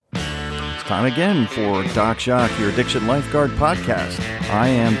Time again for Doc Jacques, your Addiction Lifeguard podcast. I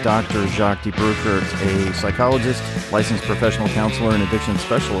am Dr. Jacques de Broekert, a psychologist, licensed professional counselor, and addiction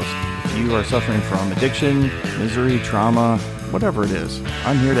specialist. If you are suffering from addiction, misery, trauma, whatever it is,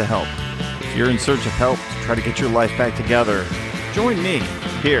 I'm here to help. If you're in search of help to try to get your life back together, join me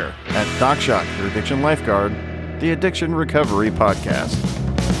here at Doc Jacques, your Addiction Lifeguard, the Addiction Recovery Podcast.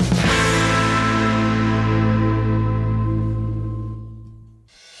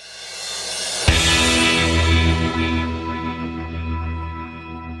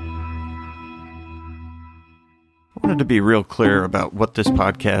 I wanted to be real clear about what this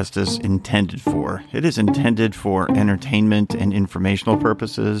podcast is intended for. It is intended for entertainment and informational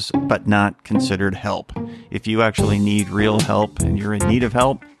purposes, but not considered help. If you actually need real help and you're in need of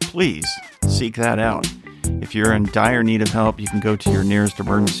help, please seek that out. If you're in dire need of help, you can go to your nearest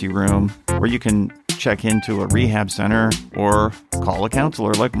emergency room, or you can check into a rehab center or call a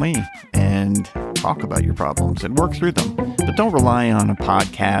counselor like me and talk about your problems and work through them. But don't rely on a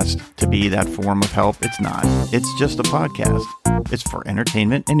podcast to be that form of help. It's not. It's just a podcast. It's for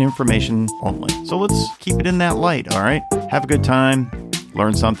entertainment and information only. So let's keep it in that light, all right? Have a good time,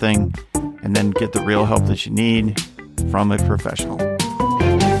 learn something, and then get the real help that you need from a professional.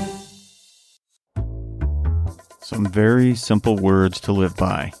 Some very simple words to live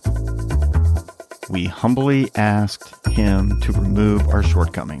by. We humbly asked him to remove our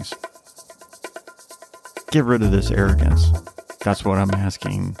shortcomings. Get rid of this arrogance. That's what I'm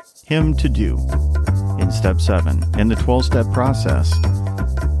asking him to do in step 7. In the 12-step process,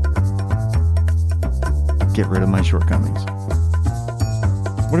 get rid of my shortcomings.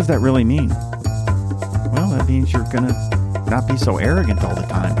 What does that really mean? Well, that means you're going to not be so arrogant all the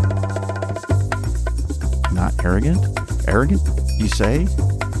time. Not arrogant? Arrogant? You say?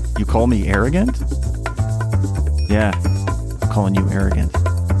 You call me arrogant? Yeah, I'm calling you arrogant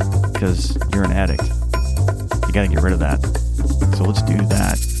because you're an addict. You got to get rid of that. So let's do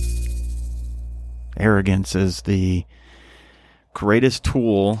that. Arrogance is the greatest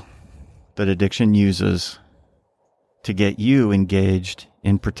tool that addiction uses to get you engaged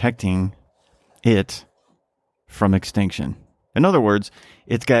in protecting it from extinction. In other words,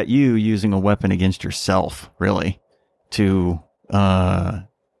 it's got you using a weapon against yourself, really, to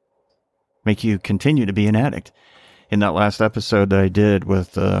make you continue to be an addict. In that last episode that I did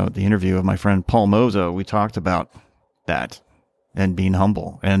with the interview of my friend Paul Moza, we talked about that and being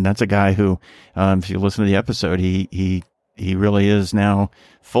humble. And that's a guy who, if you listen to the episode, he really is now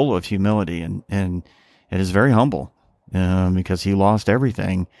full of humility and is very humble because he lost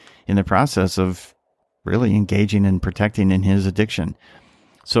everything in the process of really engaging and protecting in his addiction.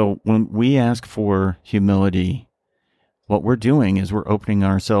 So when we ask for humility, what we're doing is we're opening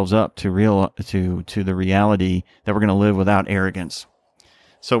ourselves up to the reality that we're going to live without arrogance.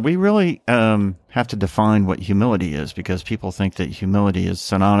 So we really have to define what humility is, because people think that humility is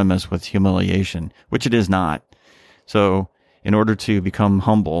synonymous with humiliation, which it is not. So in order to become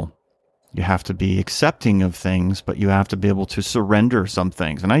humble, you have to be accepting of things, but you have to be able to surrender some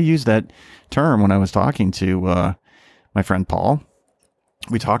things. And I used that term when I was talking to my friend Paul.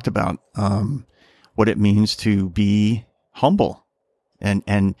 We talked about what it means to be humble.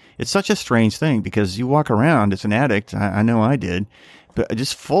 And it's such a strange thing because you walk around as an addict, I know I did, but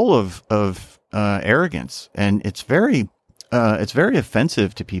just full of arrogance. And it's very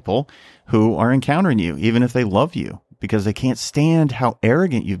offensive to people who are encountering you, even if they love you, because they can't stand how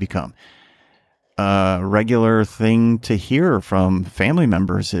arrogant you've become. A regular thing to hear from family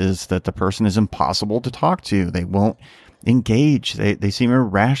members is that the person is impossible to talk to. They won't engage. They seem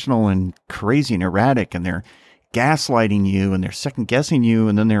irrational and crazy and erratic, and they're gaslighting you, and they're second guessing you,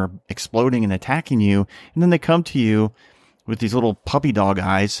 and then they're exploding and attacking you. And then they come to you with these little puppy dog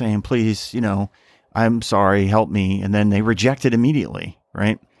eyes saying, please, I'm sorry, help me. And then they reject it immediately.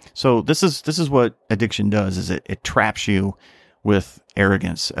 Right. So this is what addiction does, is it traps you with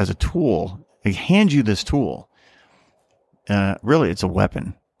arrogance as a tool. It hands you this tool. Really, it's a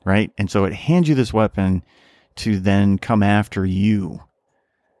weapon, right? And so it hands you this weapon to then come after you.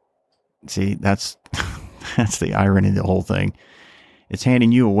 See, that's the irony of the whole thing. It's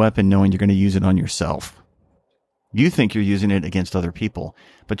handing you a weapon knowing you're going to use it on yourself. You think you're using it against other people,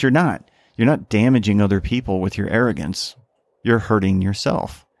 but you're not. You're not damaging other people with your arrogance. You're hurting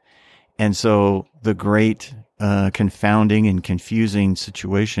yourself. And so the great confounding and confusing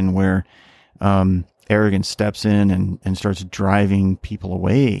situation where arrogance steps in and starts driving people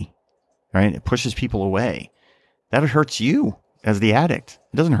away, right? It pushes people away. That hurts you as the addict.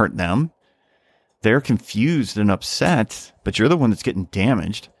 It doesn't hurt them. They're confused and upset, but you're the one that's getting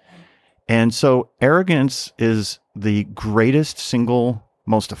damaged. And so arrogance is the greatest single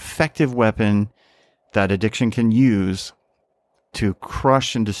most effective weapon that addiction can use to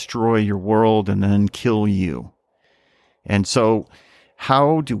crush and destroy your world and then kill you. And so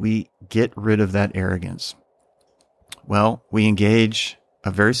how do we get rid of that arrogance? Well, we engage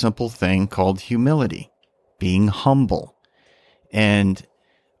a very simple thing called humility, being humble. And,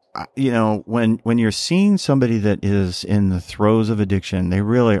 when you're seeing somebody that is in the throes of addiction, they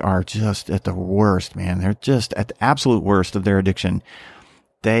really are just at the worst, man. They're just at the absolute worst of their addiction.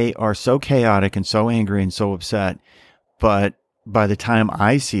 They are so chaotic and so angry and so upset. But by the time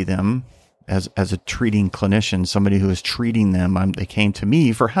I see them as a treating clinician, somebody who is treating them, they came to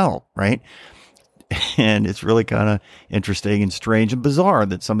me for help, right? And it's really kind of interesting and strange and bizarre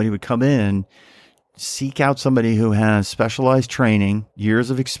that somebody would come in, seek out somebody who has specialized training, years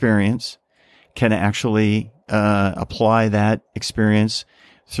of experience, can actually apply that experience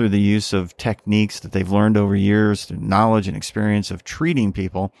through the use of techniques that they've learned over years, through knowledge and experience of treating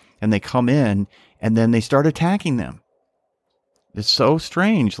people, and they come in and then they start attacking them. It's so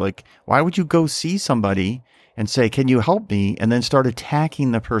strange. Like, why would you go see somebody and say, "Can you help me?" and then start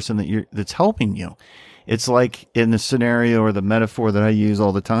attacking the person that's helping you? It's like in the scenario or the metaphor that I use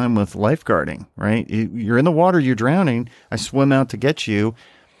all the time with lifeguarding, right? You're in the water, you're drowning. I swim out to get you.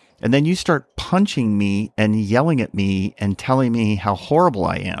 And then you start punching me and yelling at me and telling me how horrible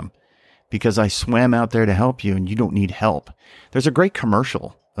I am because I swam out there to help you and you don't need help. There's a great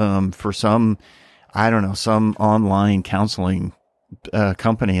commercial for some online counseling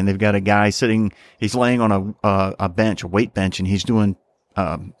company, and they've got a guy sitting, he's laying on a bench, a weight bench, and he's doing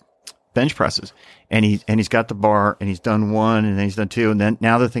bench presses, and he's got the bar, and he's done one, and then he's done two, and then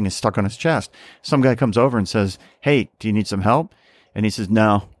now the thing is stuck on his chest. Some guy comes over and says, "Hey, do you need some help?" And he says,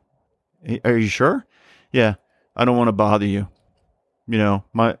 "No." "Are you sure?" "Yeah, I don't want to bother you. I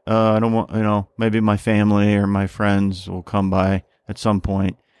don't want, maybe my family or my friends will come by at some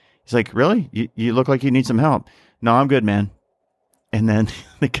point." He's like, "Really? You look like you need some help." "No, I'm good, man." And then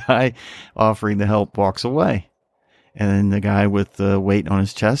the guy offering the help walks away. And then the guy with the weight on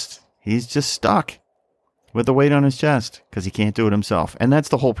his chest, he's just stuck with the weight on his chest because he can't do it himself. And that's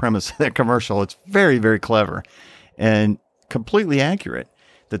the whole premise of that commercial. It's very, very clever and completely accurate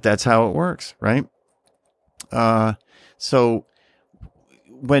that's how it works, right? So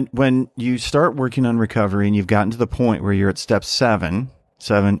when you start working on recovery and you've gotten to the point where you're at step 7,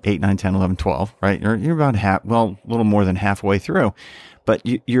 8, 9, 10, 11, 12, right? You're about a little more than halfway through, but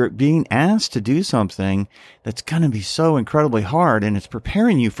you're being asked to do something that's going to be so incredibly hard, and it's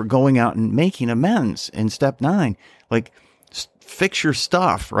preparing you for going out and making amends in step 9. Like, fix your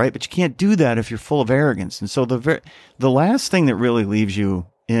stuff, right? But you can't do that if you're full of arrogance. And so the last thing that really leaves you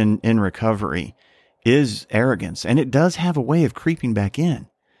in recovery is arrogance, and it does have a way of creeping back in,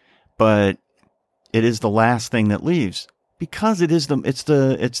 but it is the last thing that leaves. Because it's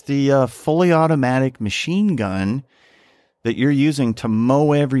the fully automatic machine gun that you're using to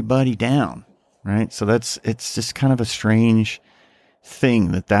mow everybody down, right? So it's just kind of a strange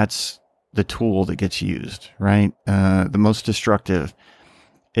thing that's the tool that gets used, right? The most destructive.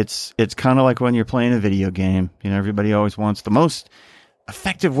 It's kind of like when you're playing a video game. Everybody always wants the most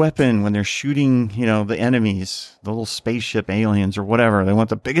effective weapon when they're shooting, the enemies, the little spaceship aliens or whatever. They want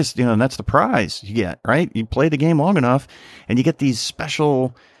the biggest, and that's the prize you get, right? You play the game long enough and you get these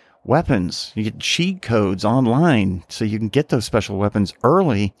special weapons. You get cheat codes online so you can get those special weapons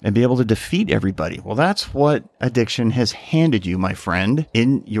early and be able to defeat everybody. Well, that's what addiction has handed you, my friend,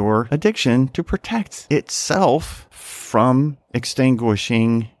 in your addiction to protect itself from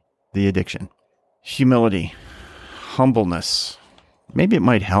extinguishing the addiction. Humility, humbleness. Maybe it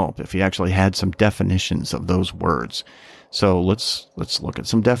might help if you actually had some definitions of those words. So let's look at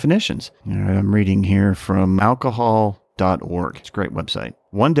some definitions. I'm reading here from alcohol.org. It's a great website.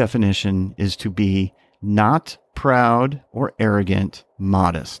 One definition is to be not proud or arrogant,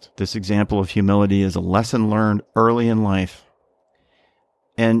 modest. This example of humility is a lesson learned early in life.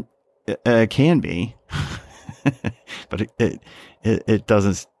 And it can be, but it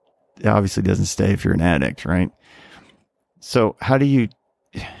doesn't, it obviously doesn't stay if you're an addict, right? So how do you,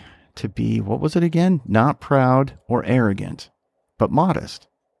 to be, what was it again? Not proud or arrogant, but modest.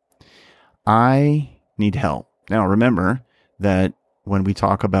 I need help. Now, remember that when we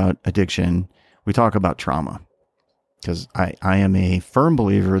talk about addiction, we talk about trauma. Because I am a firm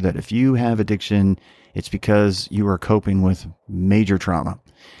believer that if you have addiction, it's because you are coping with major trauma.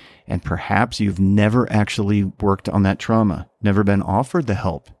 And perhaps you've never actually worked on that trauma, never been offered the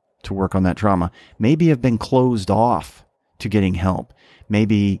help to work on that trauma. Maybe have been closed off to getting help.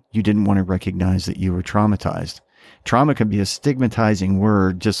 Maybe you didn't want to recognize that you were traumatized. Trauma can be a stigmatizing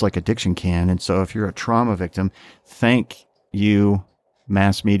word, just like addiction can. And so if you're a trauma victim, thank you,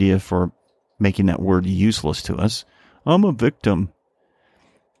 mass media for making that word useless to us. I'm a victim.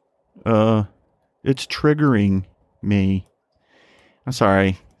 It's triggering me. I'm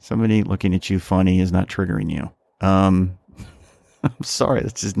sorry. Somebody looking at you funny is not triggering you. I'm sorry.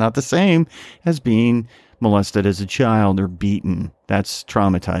 This is not the same as being molested as a child or beaten. That's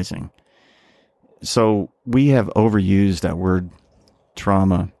traumatizing. So we have overused that word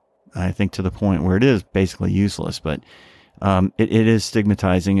trauma, I think, to the point where it is basically useless, but it is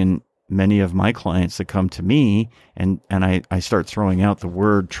stigmatizing. And many of my clients that come to me and I start throwing out the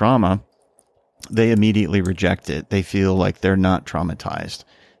word trauma, they immediately reject it. They feel like they're not traumatized.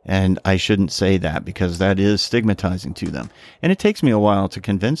 And I shouldn't say that because that is stigmatizing to them. And it takes me a while to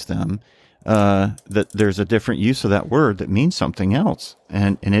convince them that there's a different use of that word that means something else.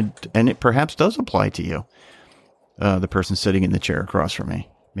 And it perhaps does apply to you. The person sitting in the chair across from me.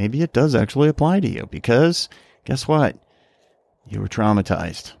 Maybe it does actually apply to you because guess what? You were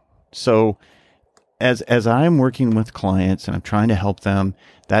traumatized. So as I'm working with clients and I'm trying to help them,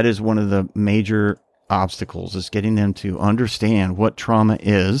 that is one of the major obstacles, is getting them to understand what trauma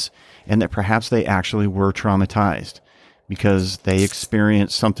is and that perhaps they actually were traumatized because they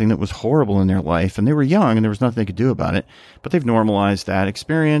experienced something that was horrible in their life and they were young and there was nothing they could do about it, but they've normalized that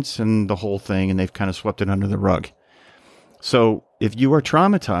experience and the whole thing and they've kind of swept it under the rug. So if you are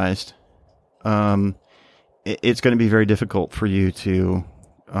traumatized, it's going to be very difficult for you to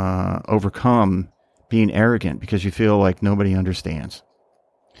overcome being arrogant because you feel like nobody understands.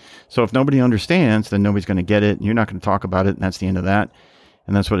 So if nobody understands, then nobody's going to get it. And you're not going to talk about it. And that's the end of that.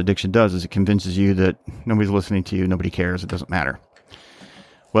 And that's what addiction does, is it convinces you that nobody's listening to you. Nobody cares. It doesn't matter.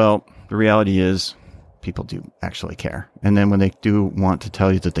 Well, the reality is people do actually care. And then when they do want to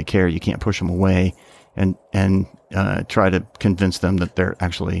tell you that they care, you can't push them away and try to convince them that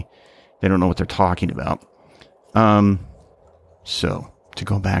they don't know what they're talking about. So to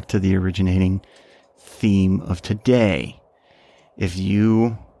go back to the originating theme of today, if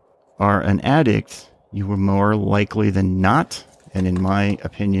you are an addict, you are more likely than not, and in my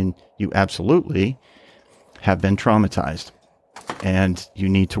opinion, you absolutely have been traumatized. And you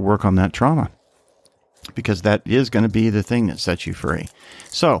need to work on that trauma because that is going to be the thing that sets you free.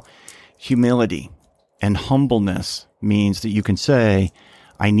 So humility and humbleness means that you can say,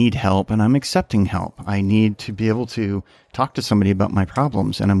 I need help and I'm accepting help. I need to be able to talk to somebody about my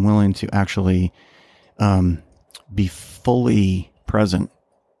problems and I'm willing to actually be fully present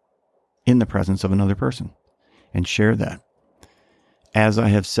in the presence of another person and share that. As I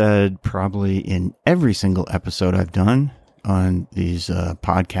have said probably in every single episode I've done on these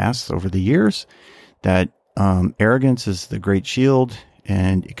podcasts over the years, that arrogance is the great shield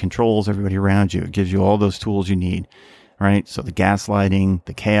and it controls everybody around you. It gives you all those tools you need, right? So the gaslighting,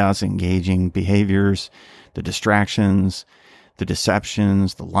 the chaos engaging behaviors, the distractions, the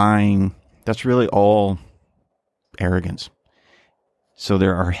deceptions, the lying, that's really all arrogance. So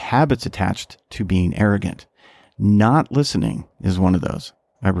there are habits attached to being arrogant. Not listening is one of those.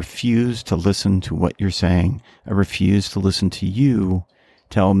 I refuse to listen to what you're saying. I refuse to listen to you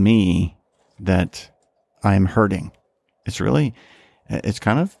tell me that I'm hurting. It's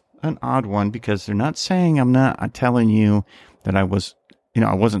kind of an odd one because they're not saying I'm telling you that I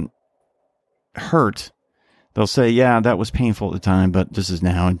wasn't hurt. They'll say, yeah, that was painful at the time, but this is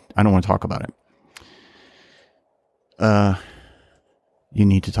now, and I don't want to talk about it. You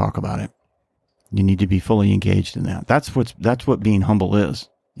need to talk about it. You need to be fully engaged in that. That's what being humble is,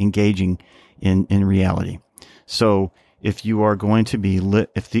 engaging in reality. So if you are going to be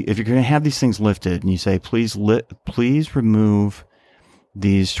if you're going to have these things lifted and you say, please remove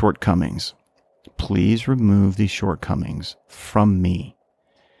these shortcomings. Please remove these shortcomings from me.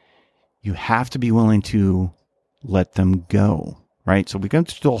 You have to be willing to let them go, right? So we go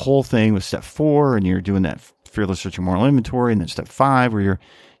through the whole thing with step 4 and you're doing that fearless search and moral inventory, and then step 5 where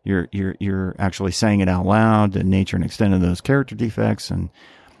you're actually saying it out loud, the nature and extent of those character defects and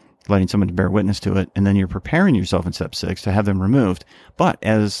letting someone to bear witness to it. And then you're preparing yourself in step 6 to have them removed. But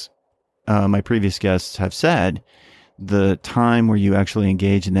as my previous guests have said, the time where you actually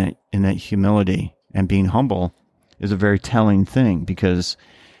engage in that humility and being humble is a very telling thing, because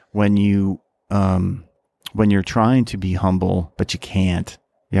when you're trying to be humble, but you can't,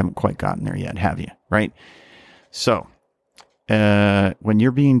 you haven't quite gotten there yet, have you? Right? So, when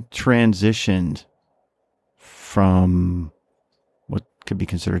you're being transitioned from what could be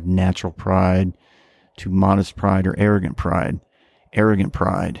considered natural pride to modest pride or arrogant pride,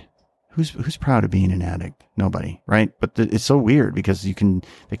 who's proud of being an addict? Nobody, right? But it's so weird because they can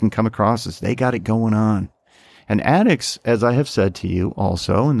come across as they got it going on. And addicts, as I have said to you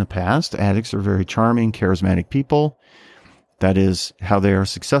also in the past, addicts are very charming, charismatic people. That is how they are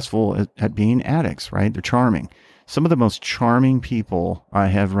successful at being addicts, right? They're charming. Some of the most charming people I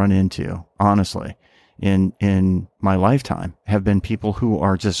have run into, honestly, in my lifetime have been people who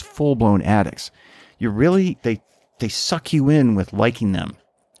are just full-blown addicts. They suck you in with liking them.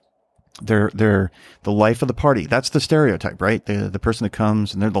 They're the life of the party. That's the stereotype, right? The person that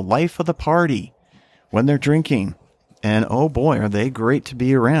comes and they're the life of the party when they're drinking. And oh boy, are they great to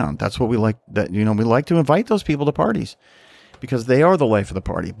be around. That's what we like. We like to invite those people to parties because they are the life of the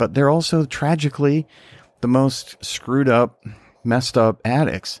party, but they're also tragically the most screwed up, messed up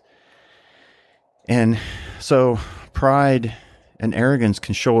addicts. And so pride and arrogance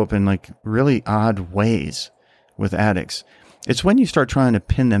can show up in like really odd ways with addicts. It's when you start trying to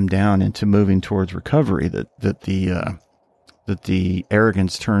pin them down into moving towards recovery that the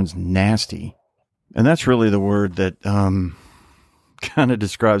arrogance turns nasty. And that's really the word that kind of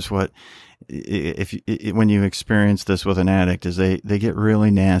describes what when you experience this with an addict is they get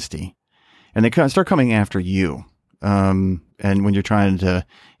really nasty, and they kind of start coming after you. And when you're trying to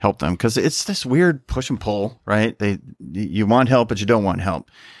help them, because it's this weird push and pull, right? You want help, but you don't want help,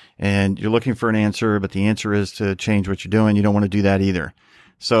 and you're looking for an answer, but the answer is to change what you're doing. You don't want to do that either.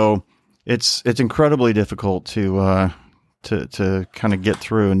 So it's incredibly difficult to kind of get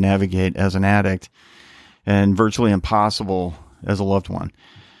through and navigate as an addict, and virtually impossible as a loved one.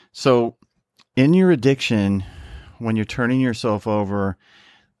 So in your addiction, when you're turning yourself over,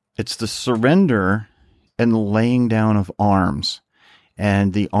 it's the surrender and the laying down of arms,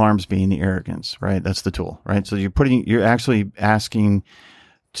 and the arms being the arrogance, right? That's the tool, right? So you're actually asking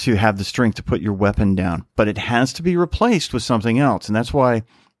to have the strength to put your weapon down, but it has to be replaced with something else. And that's why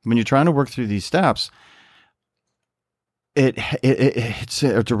when you're trying to work through these steps, it's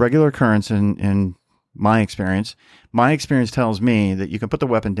a regular occurrence in my experience. My experience tells me that you can put the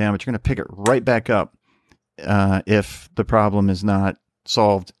weapon down, but you're going to pick it right back up if the problem is not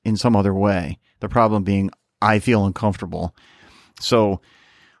solved in some other way. The problem being, I feel uncomfortable. So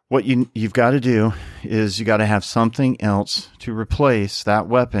what you've got to do is you got to have something else to replace that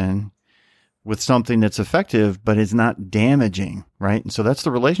weapon with something that's effective, but is not damaging, right? And so that's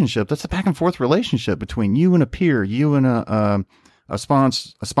the relationship. That's the back and forth relationship between you and a peer, you and a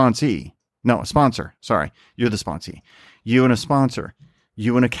sponsee. No, a sponsor. Sorry. You're the sponsee. You and a sponsor.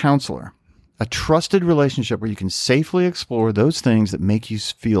 You and a counselor. A trusted relationship where you can safely explore those things that make you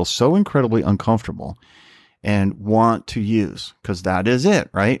feel so incredibly uncomfortable and want to use, because that is it,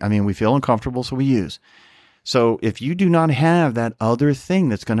 right? I mean, we feel uncomfortable, so we use. So if you do not have that other thing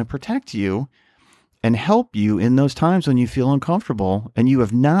that's going to protect you and help you in those times when you feel uncomfortable and you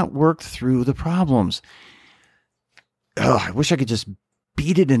have not worked through the problems, I wish I could just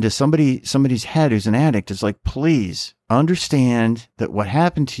beat it into somebody's head who's an addict. It's like, please understand that what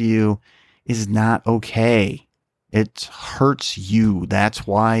happened to you is not okay. It hurts you. That's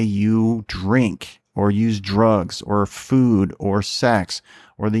why you drink or use drugs or food or sex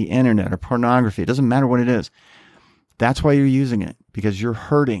or the internet or pornography. It doesn't matter what it is. That's why you're using it, because you're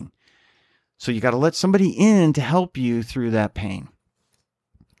hurting. So you got to let somebody in to help you through that pain.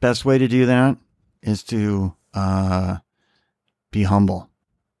 Best way to do that is to be humble.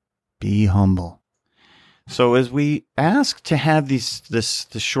 Be humble. So as we ask to have the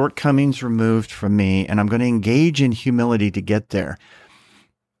shortcomings removed from me, and I'm going to engage in humility to get there,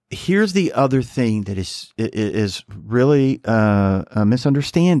 here's the other thing that is really a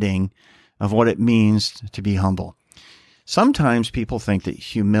misunderstanding of what it means to be humble. Sometimes people think that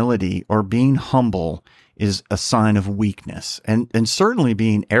humility or being humble is a sign of weakness. And certainly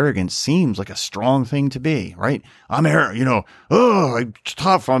being arrogant seems like a strong thing to be, right? I'm arrogant, I'm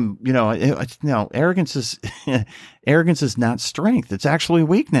tough. Arrogance is not strength. It's actually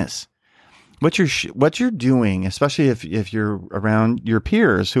weakness. What you're doing, especially if you're around your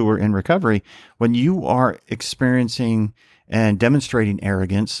peers who are in recovery, when you are experiencing and demonstrating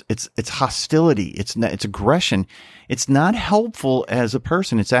arrogance, it's hostility, it's aggression. It's not helpful as a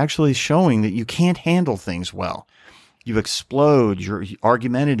person. It's actually showing that you can't handle things well. You explode, you're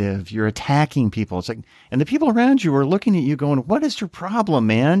argumentative, you're attacking people. It's like, and the people around you are looking at you going, what is your problem,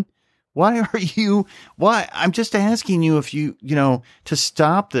 man? Why? I'm just asking you if you to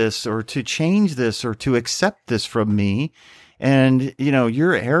stop this or to change this or to accept this from me. And,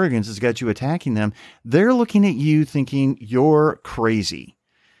 your arrogance has got you attacking them. They're looking at you thinking you're crazy.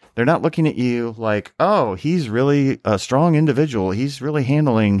 They're not looking at you like, oh, he's really a strong individual. He's really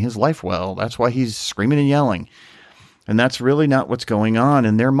handling his life well. That's why he's screaming and yelling. And that's really not what's going on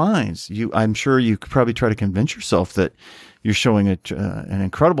in their minds. I'm sure you could probably try to convince yourself that you're showing an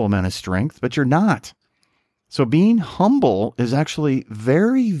incredible amount of strength, but you're not. So being humble is actually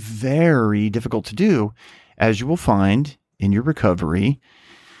very, very difficult to do, as you will find in your recovery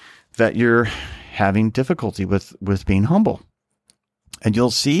that you're having difficulty with being humble. And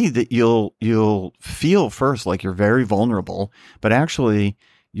you'll see that you'll feel first like you're very vulnerable, but actually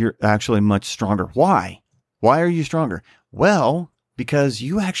you're actually much stronger. Why? Why are you stronger? Well, because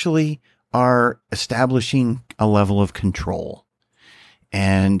you actually are establishing a level of control.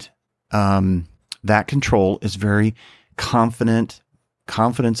 And that control is very confidence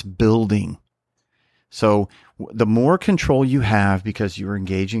building. So the more control you have because you're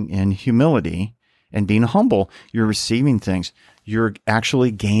engaging in humility and being humble, you're receiving things. You're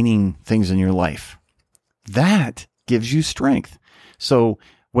actually gaining things in your life. That gives you strength. So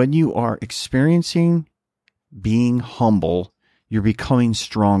when you are experiencing being humble, you're becoming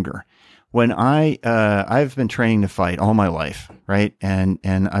stronger. When I've been training to fight all my life, right? And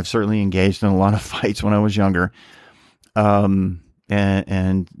I've certainly engaged in a lot of fights when I was younger. And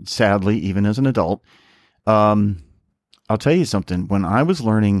sadly, even as an adult, I'll tell you something. When I was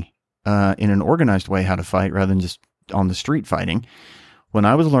learning in an organized way how to fight rather than just on the street fighting, when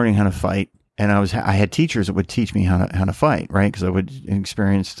I was learning how to fight, and I had teachers that would teach me how to fight, right? Because I would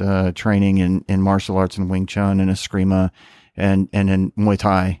experience training in martial arts and Wing Chun and Eskrima and in Muay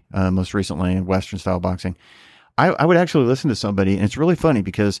Thai, most recently in Western style boxing. I would actually listen to somebody, and it's really funny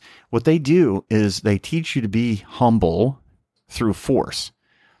because what they do is they teach you to be humble through force.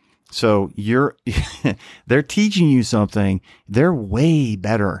 So they're teaching you something. They're way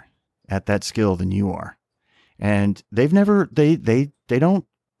better at that skill than you are. And they don't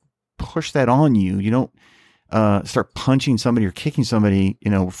push that on you. You don't start punching somebody or kicking somebody,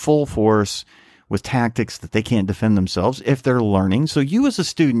 full force with tactics that they can't defend themselves if they're learning. So you as a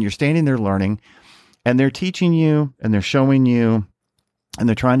student, you're standing there learning, and they're teaching you and they're showing you and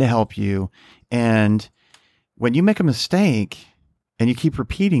they're trying to help you. And when you make a mistake and you keep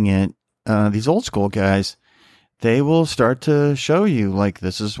repeating it, these old school guys, they will start to show you, like,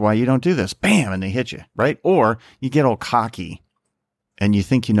 this is why you don't do this. Bam! And they hit you, right? Or you get all cocky and you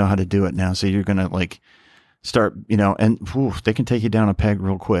think you know how to do it now. So you're going to start, and they can take you down a peg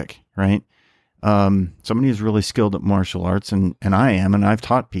real quick, right? Somebody who's really skilled at martial arts, and I am, and I've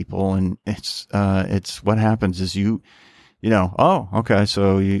taught people, and it's what happens is oh, okay,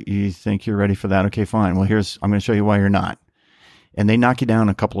 so you think you're ready for that. Okay, fine. Well, I'm going to show you why you're not. And they knock you down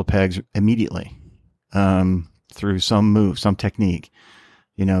a couple of pegs immediately, through some move, some technique.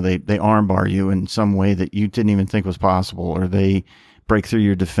 They arm bar you in some way that you didn't even think was possible, or they break through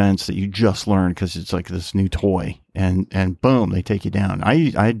your defense that you just learned because it's like this new toy, and boom, they take you down.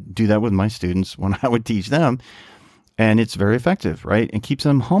 I do that with my students when I would teach them, and it's very effective, right? And keeps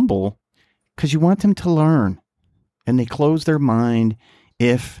them humble because you want them to learn, and they close their mind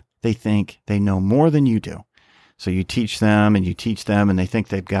if they think they know more than you do. So you teach them and they think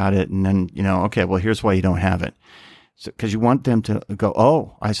they've got it. And then, okay, well, here's why you don't have it. So, cause you want them to go,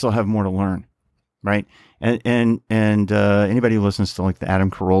 oh, I still have more to learn. Right. And anybody who listens to like the Adam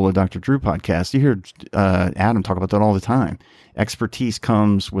Carolla, Dr. Drew podcast, you hear, Adam talk about that all the time. Expertise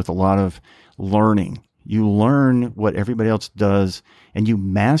comes with a lot of learning. You learn what everybody else does and you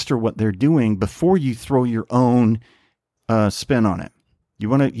master what they're doing before you throw your own, spin on it. You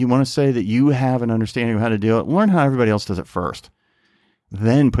want to say that you have an understanding of how to do it. Learn how everybody else does it first.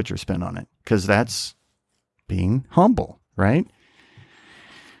 Then put your spin on it, because that's being humble, right?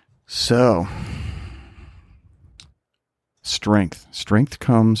 So, strength. Strength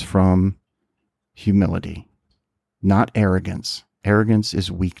comes from humility, not arrogance. Arrogance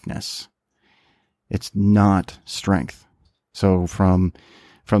is weakness. It's not strength. So, from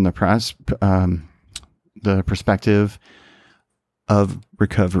the perspective of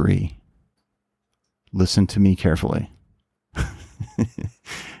recovery, listen to me carefully.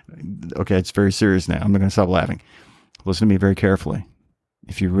 Okay, it's very serious now. I'm not going to stop laughing. Listen to me very carefully.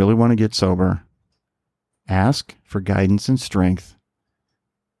 If you really want to get sober, ask for guidance and strength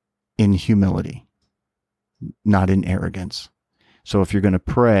in humility, not in arrogance. So if you're going to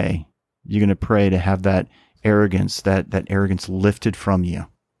pray, you're going to pray to have that arrogance, that arrogance lifted from you.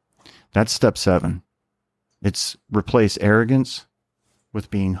 That's step 7. It's replace arrogance with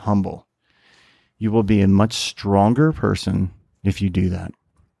being humble. You will be a much stronger person if you do that.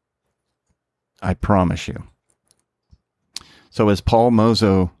 I promise you. So as Paul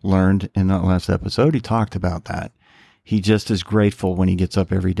Mozo learned in that last episode, he talked about that. He just is grateful when he gets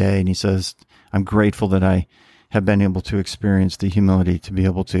up every day, and he says, I'm grateful that I have been able to experience the humility to be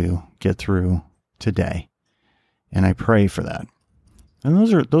able to get through today. And I pray for that. And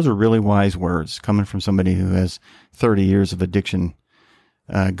those are really wise words coming from somebody who has 30 years of addiction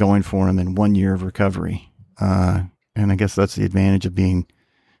going for him in 1 year of recovery. And I guess that's the advantage of being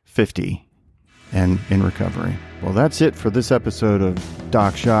 50 and in recovery. Well, that's it for this episode of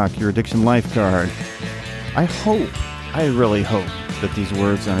Doc Shock, your addiction lifeguard. I really hope that these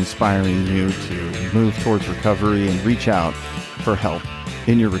words are inspiring you to move towards recovery and reach out for help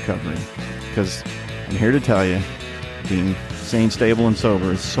in your recovery. Because I'm here to tell you, being sane, stable, and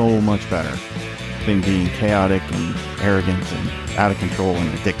sober is so much better than being chaotic and arrogant and out of control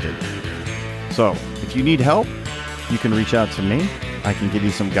and addicted. So, if you need help, you can reach out to me. I can give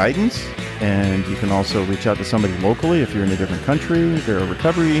you some guidance, and you can also reach out to somebody locally if you're in a different country. There are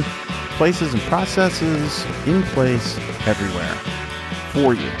recovery places and processes in place everywhere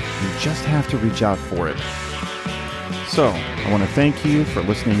for you. You just have to reach out for it. So, I want to thank you for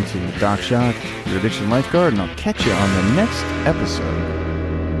listening to Doc Shock, your addiction lifeguard, and I'll catch you on the next episode.